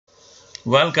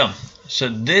Welcome. So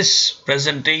this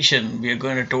presentation we are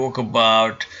going to talk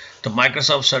about the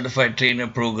Microsoft Certified Trainer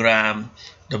Program,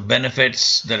 the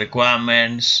benefits, the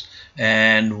requirements,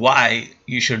 and why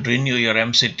you should renew your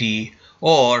MCT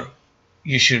or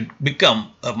you should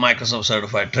become a Microsoft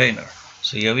Certified Trainer.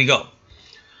 So here we go.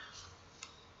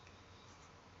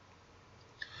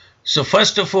 So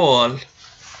first of all,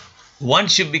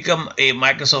 once you become a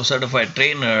Microsoft Certified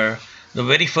Trainer, the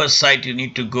very first site you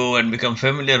need to go and become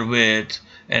familiar with,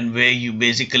 and where you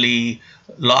basically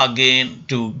log in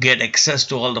to get access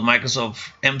to all the Microsoft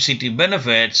MCT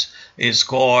benefits, is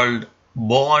called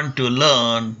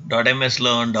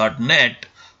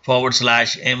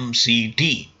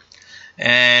borntolearn.mslearn.net/MCT.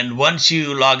 And once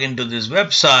you log into this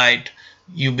website,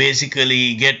 you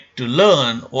basically get to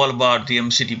learn all about the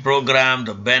MCT program,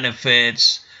 the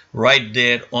benefits, right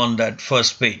there on that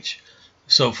first page.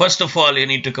 So first of all, you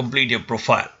need to complete your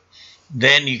profile.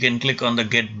 Then you can click on the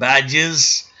Get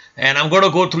Badges, and I'm going to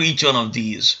go through each one of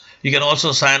these. You can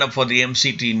also sign up for the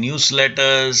MCT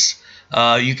newsletters.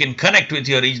 You can connect with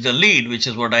your regional lead, which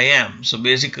is what I am. So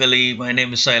basically, my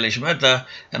name is Sailesh Mehta,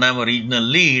 and I'm a regional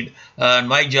lead. And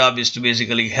my job is to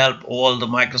basically help all the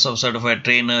Microsoft Certified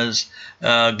Trainers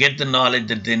get the knowledge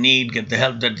that they need, get the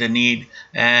help that they need,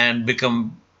 and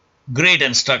become great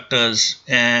instructors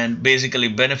and basically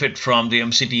benefit from the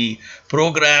MCT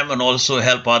program, and also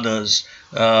help others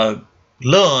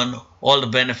learn all the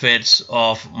benefits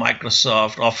of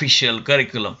Microsoft official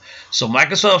curriculum. So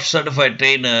Microsoft Certified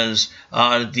Trainers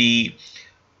are the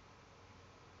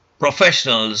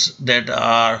professionals that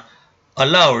are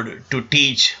allowed to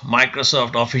teach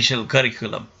Microsoft official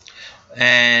curriculum.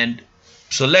 And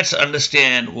so let's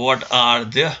understand what are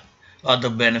the other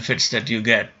benefits that you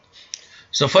get.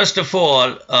 So first of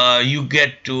all, you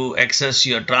get to access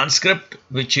your transcript,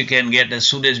 which you can get as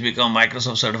soon as you become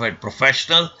Microsoft Certified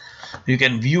Professional. You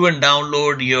can view and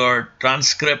download your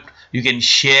transcript. You can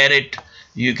share it.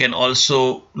 You can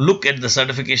also look at the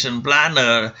certification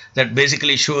planner that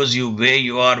basically shows you where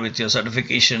you are with your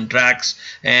certification tracks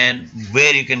and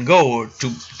where you can go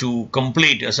to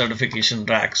complete your certification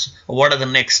tracks. What are the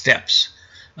next steps?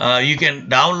 You can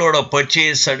download or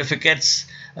purchase certificates.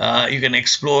 You can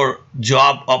explore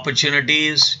job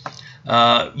opportunities.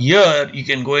 Here you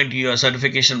can go into your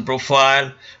certification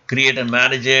profile, create and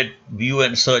manage it, view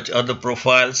and search other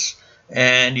profiles,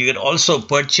 and you can also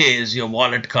purchase your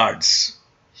wallet cards.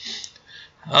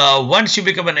 Once you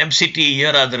become an MCT,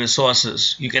 here are the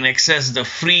resources. You can access the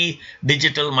free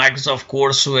digital Microsoft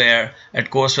courseware at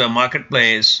Courseware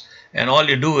Marketplace. And all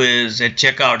you do is at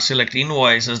checkout, select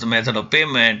invoice as the method of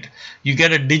payment. You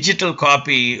get a digital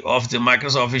copy of the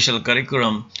Microsoft official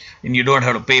curriculum, and you don't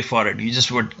have to pay for it. You just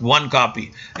put one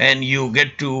copy, and you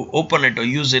get to open it or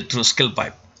use it through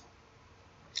SkillPipe.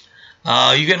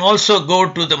 You can also go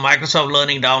to the Microsoft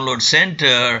Learning Download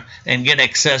Center and get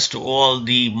access to all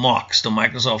the mocks, the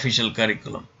Microsoft official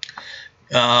curriculum.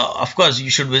 Of course, you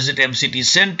should visit MCT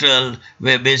Central,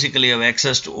 where basically you have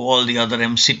access to all the other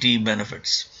MCT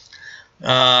benefits.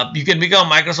 You can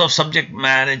become Microsoft Subject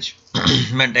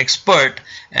Management Expert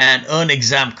and earn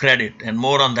exam credit, and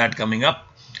more on that coming up.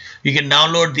 You can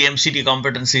download the MCT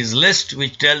competencies list,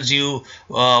 which tells you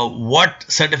what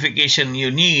certification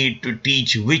you need to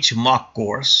teach which mock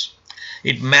course.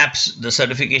 It maps the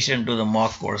certification to the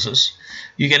mock courses.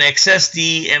 You can access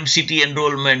the MCT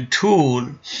enrollment tool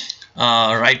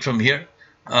right from here.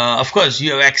 Of course,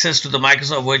 you have access to the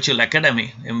Microsoft Virtual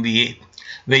Academy, MVA,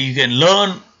 where you can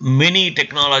learn many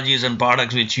technologies and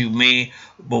products which you may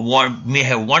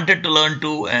have wanted to learn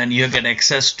to, and you get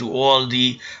access to all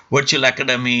the Virtual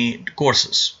Academy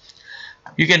courses.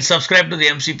 You can subscribe to the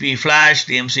MCT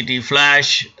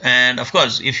Flash, and of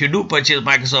course, if you do purchase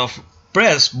Microsoft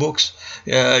Press books,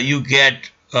 you get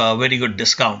very good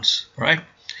discounts, right?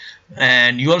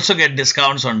 And you also get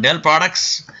discounts on Dell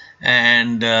products,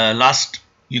 and last,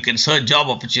 you can search job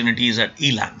opportunities at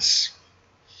Elance.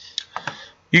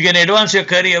 You can advance your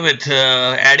career with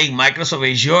adding Microsoft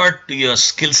Azure to your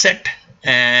skill set,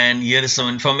 and here is some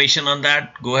information on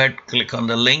that. Go ahead, click on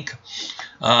the link.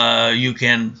 There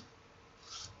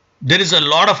is a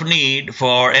lot of need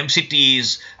for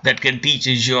MCTs that can teach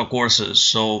Azure courses,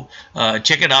 so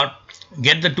check it out.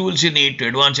 Get the tools you need to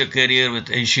advance your career with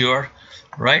Azure,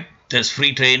 right? There's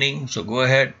free training, so go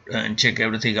ahead and check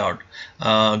everything out.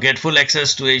 Get full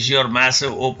access to Azure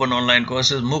massive open online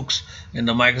courses, MOOCs, in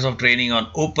the Microsoft training on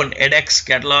Open edX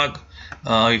catalog.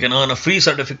 You can earn a free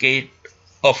certificate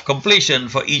of completion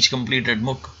for each completed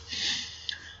MOOC.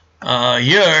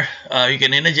 Here, you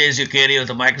can energize your career with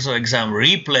the Microsoft Exam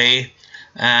Replay,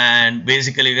 and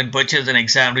basically you can purchase an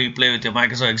exam replay with your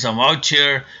Microsoft Exam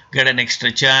voucher, get an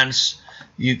extra chance.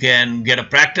 you can get a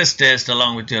practice test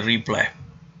along with your reply.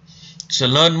 So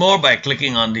learn more by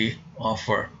clicking on the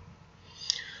offer.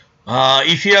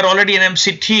 If you are already an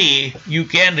MCT, you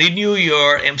can renew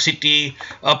your MCT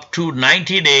up to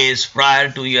 90 days prior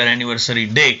to your anniversary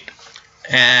date,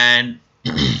 and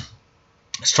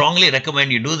strongly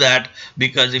recommend you do that,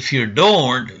 because if you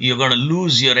don't, you're going to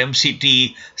lose your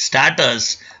MCT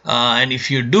status, and if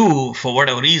you do for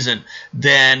whatever reason,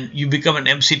 then you become an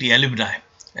MCT alumni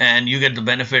and you get the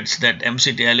benefits that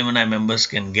MCT alumni members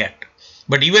can get.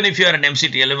 But even if you are an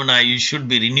MCT alumni, you should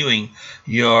be renewing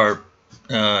your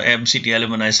MCT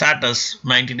alumni status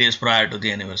 90 days prior to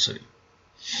the anniversary.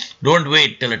 Don't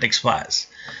wait till it expires.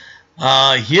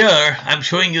 Here I'm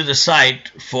showing you the site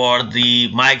for the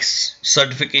Mike's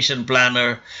certification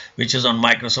planner, which is on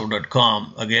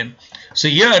Microsoft.com again. So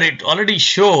here it already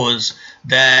shows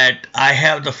that I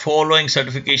have the following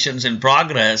certifications in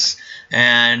progress,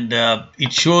 and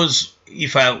it shows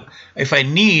if I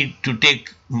need to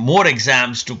take more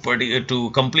exams to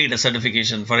complete a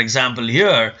certification. For example,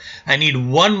 here I need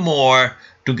one more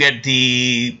to get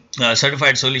the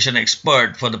Certified Solution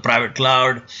Expert for the private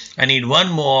cloud. I need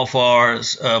one more for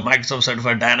Microsoft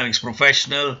Certified Dynamics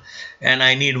Professional, and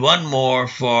I need one more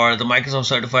for the Microsoft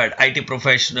Certified IT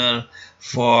Professional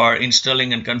for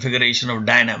installing and configuration of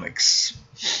Dynamics.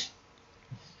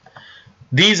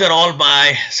 These are all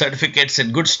my certificates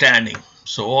in good standing.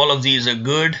 So all of these are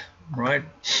good, right?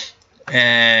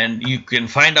 And you can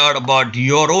find out about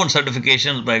your own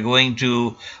certifications by going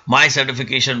to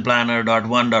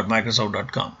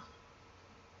mycertificationplanner.one.microsoft.com.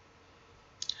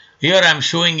 Here I'm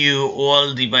showing you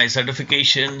all my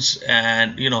certifications,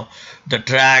 and the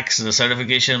tracks, the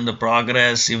certification, the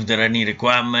progress, if there are any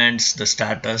requirements, the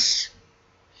status.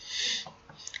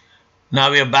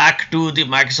 Now we are back to the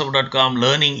Microsoft.com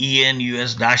Learning EN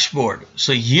US dashboard.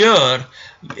 So here,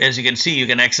 as you can see, you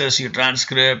can access your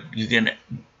transcript, you can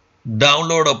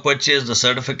download or purchase the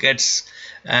certificates,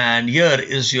 and here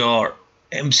is your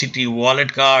MCT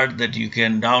wallet card that you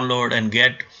can download and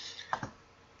get.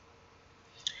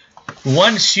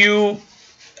 Once you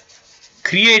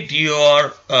create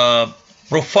your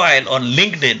profile on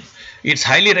LinkedIn, it's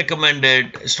highly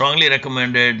recommended, strongly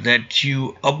recommended that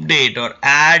you update or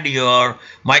add your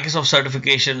Microsoft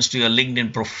certifications to your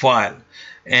LinkedIn profile.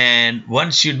 And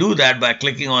once you do that by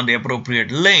clicking on the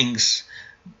appropriate links,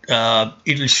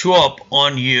 it will show up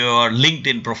on your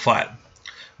LinkedIn profile.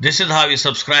 This is how you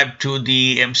subscribe to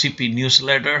the MCP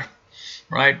newsletter,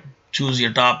 right? Choose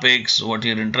your topics, what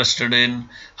you're interested in,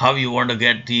 how you want to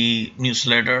get the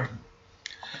newsletter.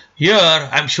 Here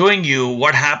I'm showing you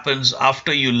what happens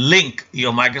after you link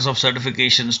your Microsoft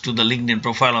certifications to the LinkedIn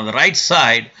profile. On the right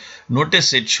side,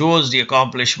 notice it shows the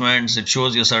accomplishments, it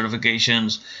shows your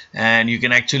certifications, and you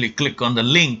can actually click on the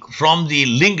link from the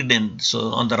LinkedIn.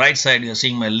 So on the right side, you're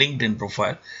seeing my LinkedIn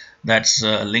profile. That's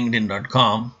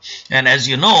linkedin.com. And as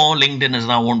you know, LinkedIn is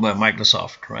now owned by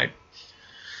Microsoft, right?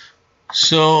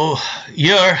 So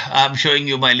here I'm showing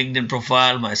you my LinkedIn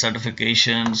profile, my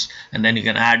certifications, and then you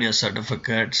can add your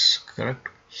certificates, correct?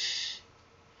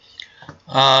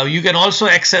 You can also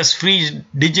access free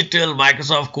digital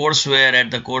Microsoft courseware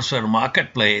at the courseware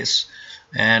marketplace,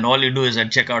 and all you do is at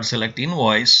checkout select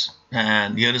invoice,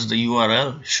 and here is the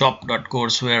URL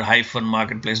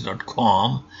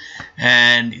shop.courseware-marketplace.com,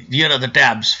 and here are the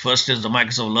tabs. First is the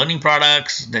Microsoft Learning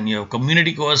Products, then you have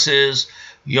community courses,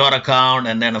 your account,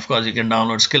 and then of course you can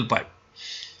download SkillPipe,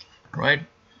 right?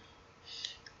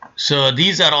 So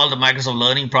these are all the Microsoft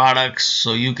Learning Products.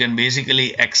 So you can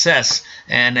basically access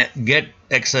and get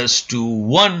access to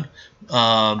one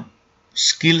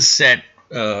SkillPipe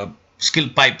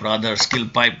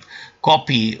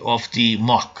copy of the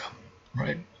mock,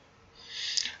 right?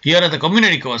 Here are the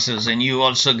community courses, and you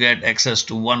also get access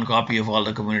to one copy of all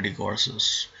the community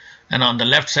courses. And on the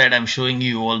left side, I'm showing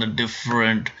you all the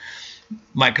different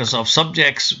Microsoft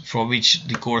subjects for which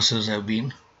the courses have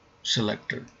been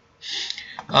selected.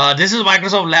 This is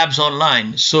Microsoft Labs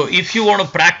Online. So if you want to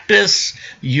practice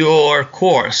your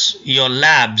course, your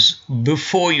labs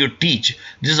before you teach,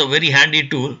 this is a very handy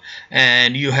tool,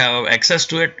 and you have access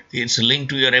to it. It's linked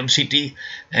to your MCT,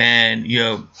 and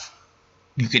you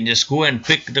can just go and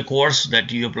pick the course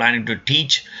that you're planning to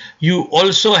teach. You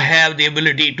also have the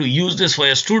ability to use this for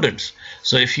your students.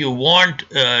 So if you want,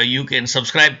 you can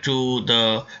subscribe to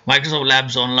the Microsoft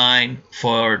Labs Online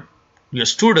for your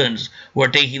students who are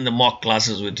taking the mock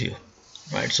classes with you,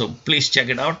 right? So please check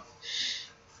it out.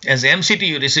 As MCT,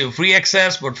 you receive free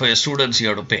access, but for your students, you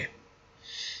have to pay,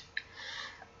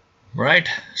 right?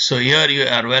 So here you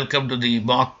are welcome to the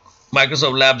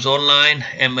Microsoft Labs Online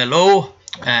MLO,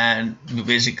 and you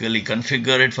basically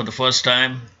configure it for the first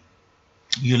time.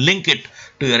 You link it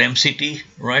to your MCT,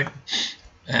 right?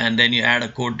 And then you add a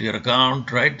code to your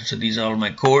account, right? So these are all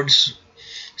my codes.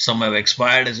 Some have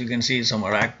expired, as you can see, some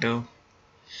are active.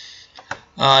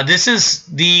 This is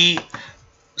the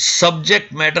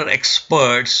subject matter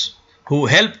experts who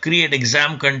help create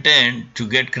exam content to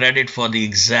get credit for the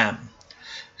exam.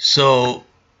 So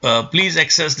please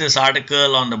access this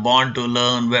article on the Born to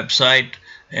Learn website,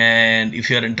 and if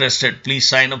you're interested, please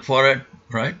sign up for it,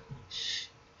 right?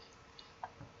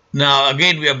 Now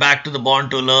again, we are back to the Born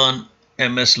to Learn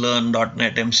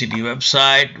mslearn.net MCT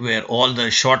website, where all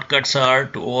the shortcuts are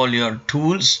to all your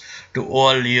tools, to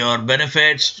all your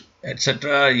benefits,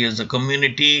 etc. Here's the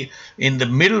community. In the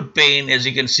middle pane, as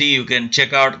you can see, you can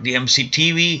check out the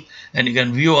MCTV and you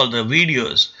can view all the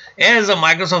videos. As a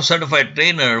Microsoft certified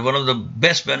trainer, one of the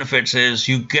best benefits is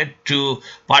you get to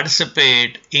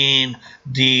participate in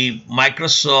the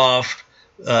Microsoft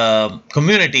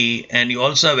community, and you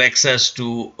also have access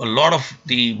to a lot of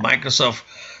the Microsoft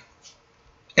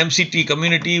MCT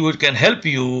community, which can help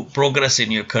you progress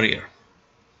in your career.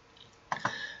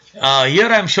 Here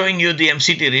I'm showing you the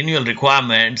MCT Renewal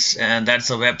Requirements, and that's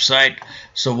a website.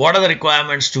 So what are the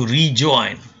requirements to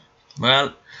rejoin?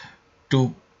 Well,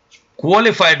 to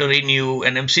qualify to renew,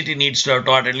 an MCT needs to have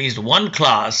taught at least one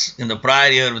class in the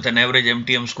prior year with an average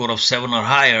MTM score of 7 or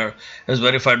higher, as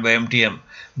verified by MTM.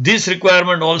 This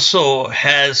requirement also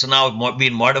has now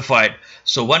been modified.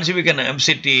 So once you become an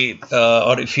MCT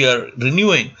or if you are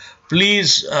renewing,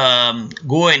 please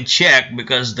go and check,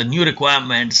 because the new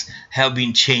requirements have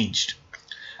been changed.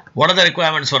 What are the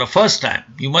requirements for a first time?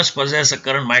 You must possess a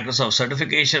current Microsoft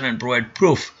certification and provide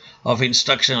proof of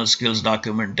instructional skills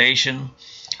documentation.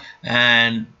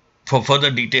 And for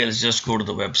further details, just go to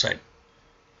the website.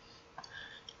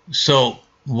 So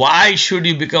why should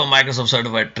you become a Microsoft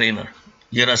certified trainer?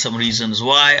 Here are some reasons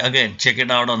why. Again, check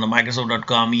it out on the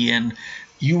Microsoft.com EN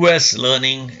US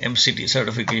Learning MCT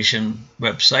certification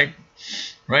website,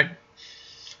 right?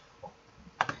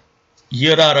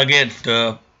 Here are again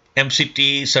the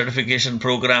MCT Certification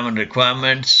Program and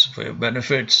Requirements for your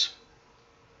benefits.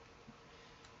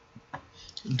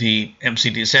 The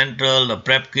MCT Central, the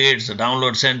Prep Kits, the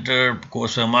Download Center,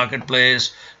 Courseware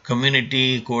Marketplace,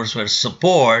 Community, Courseware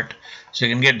Support. So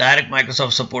you can get direct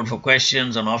Microsoft support for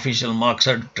questions on official mock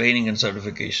training and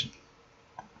certification.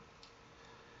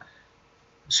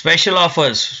 Special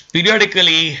offers.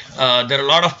 Periodically, there are a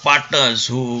lot of partners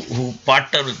who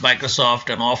partner with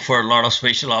Microsoft and offer a lot of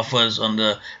special offers on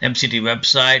the MCT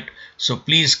website. So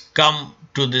please come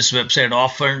to this website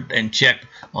often and check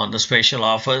on the special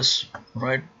offers,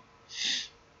 right?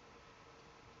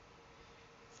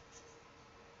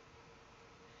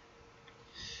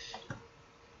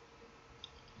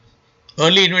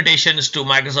 Early invitations to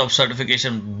Microsoft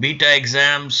certification beta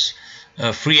exams,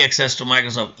 free access to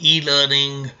Microsoft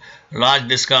e-learning, large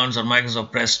discounts on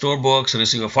Microsoft Press Store books,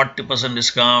 receive a 40%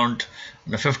 discount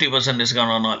and a 50% discount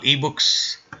on all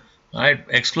ebooks, right?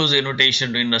 Exclusive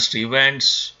invitation to industry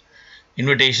events,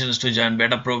 invitations to join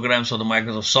beta programs for the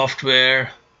Microsoft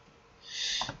software.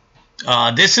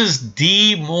 This is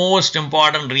the most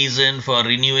important reason for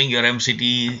renewing your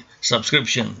MCT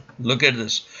subscription. Look at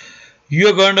this.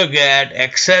 You're going to get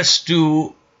access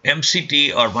to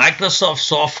MCT or Microsoft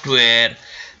software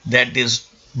that is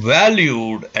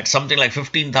valued at something like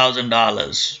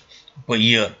 $15,000 per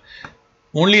year.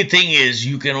 Only thing is,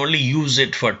 you can only use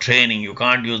it for training. You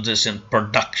can't use this in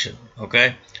production,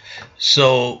 okay?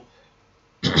 So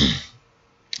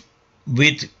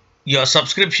with your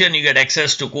subscription, you get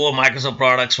access to core Microsoft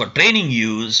products for training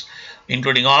use,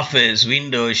 including Office,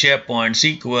 Windows, SharePoint,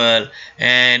 SQL,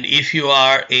 and if you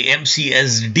are a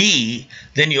MCSD,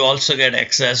 then you also get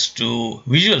access to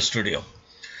Visual Studio.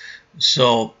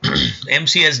 So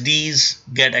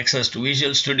MCSDs get access to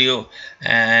Visual Studio,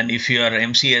 and if you are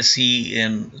MCSC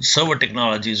in server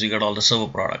technologies, you get all the server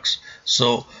products.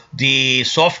 So the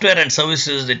software and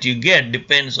services that you get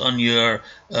depends on your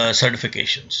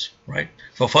certifications, right?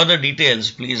 For further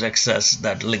details, please access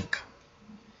that link.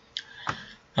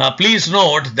 Please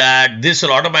note that this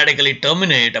will automatically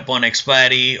terminate upon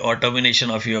expiry or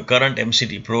termination of your current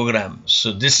MCT program.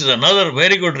 So this is another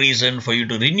very good reason for you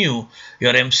to renew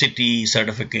your MCT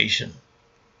certification.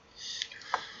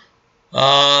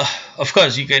 Of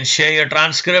course, you can share your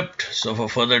transcript. So for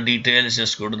further details,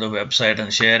 just go to the website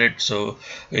and share it. So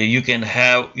you can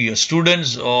have your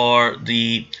students or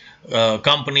the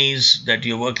companies that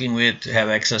you're working with have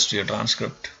access to your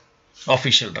transcript,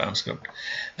 official transcript.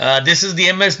 This is the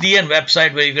MSDN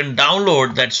website where you can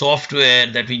download that software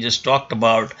that we just talked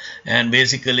about, and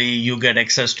basically you get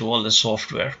access to all the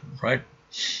software, right?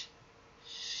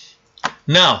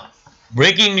 Now,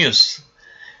 breaking news.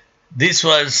 This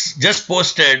was just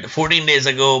posted 14 days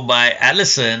ago by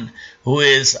Allison, who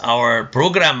is our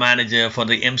program manager for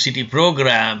the MCT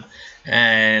program,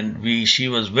 and she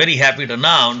was very happy to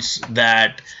announce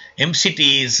that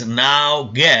MCTs now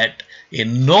get a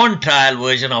non-trial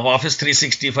version of Office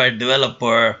 365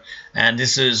 Developer, and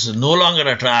this is no longer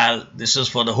a trial. This is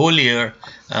for the whole year,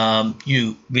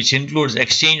 which includes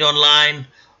Exchange Online,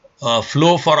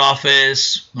 Flow for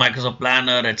Office, Microsoft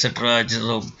Planner, etc.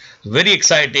 So very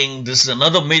exciting. This is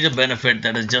another major benefit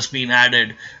that has just been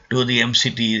added to the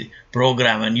MCT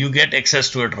program, and you get access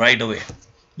to it right away.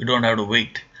 You don't have to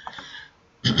wait.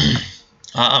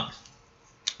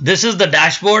 This is the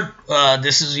dashboard.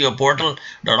 This is your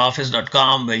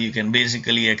portal.office.com, where you can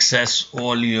basically access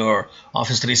all your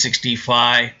Office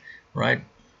 365, right?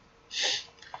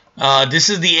 This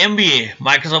is the MBA,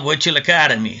 Microsoft Virtual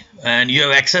Academy, and you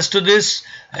have access to this.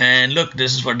 And look,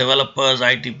 this is for developers,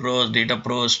 IT pros, data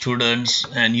pros, students,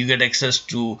 and you get access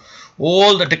to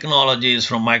all the technologies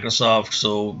from Microsoft.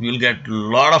 So you'll get a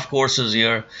lot of courses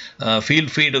here. Feel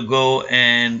free to go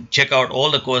and check out all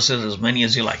the courses, as many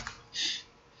as you like.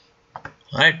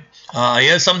 All right.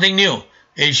 Here's something new: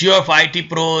 Azure for IT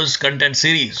Pros Content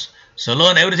Series. So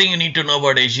learn everything you need to know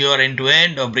about Azure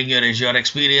end-to-end, or bring your Azure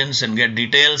experience and get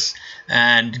details.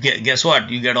 And guess what?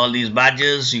 You get all these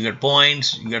badges, you get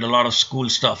points, you get a lot of cool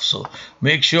stuff. So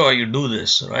make sure you do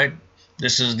this, right?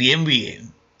 This is the MBA,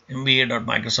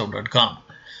 mba.microsoft.com.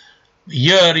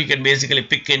 Here you can basically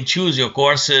pick and choose your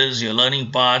courses, your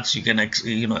learning paths. You can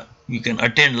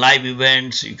attend live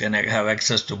events. You can have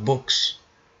access to books.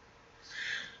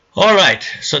 All right,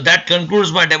 so that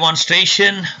concludes my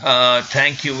demonstration.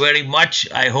 Thank you very much.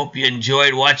 I hope you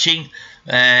enjoyed watching,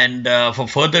 and for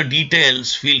further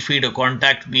details, feel free to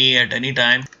contact me at any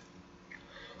time.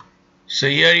 So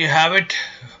here you have it,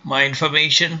 my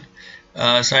information.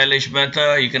 Sailesh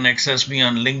Mehta. You can access me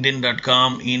on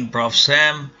linkedin.com in Prof.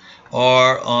 Sam,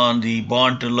 or on the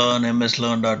Born to Learn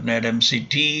mslearn.net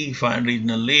MCT, find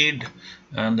regional lead,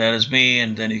 and that is me.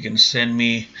 And then you can send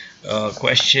me a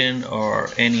question or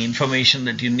any information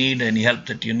that you need, any help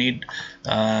that you need.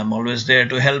 I'm always there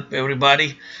to help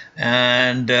everybody.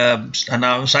 And now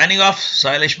I'm signing off.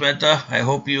 Sailesh Mehta. I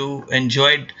hope you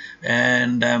enjoyed,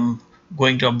 and I'm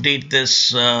going to update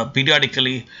this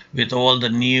periodically with all the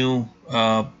new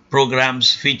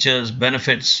programs, features,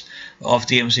 benefits of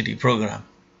the MCT program.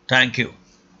 Thank you.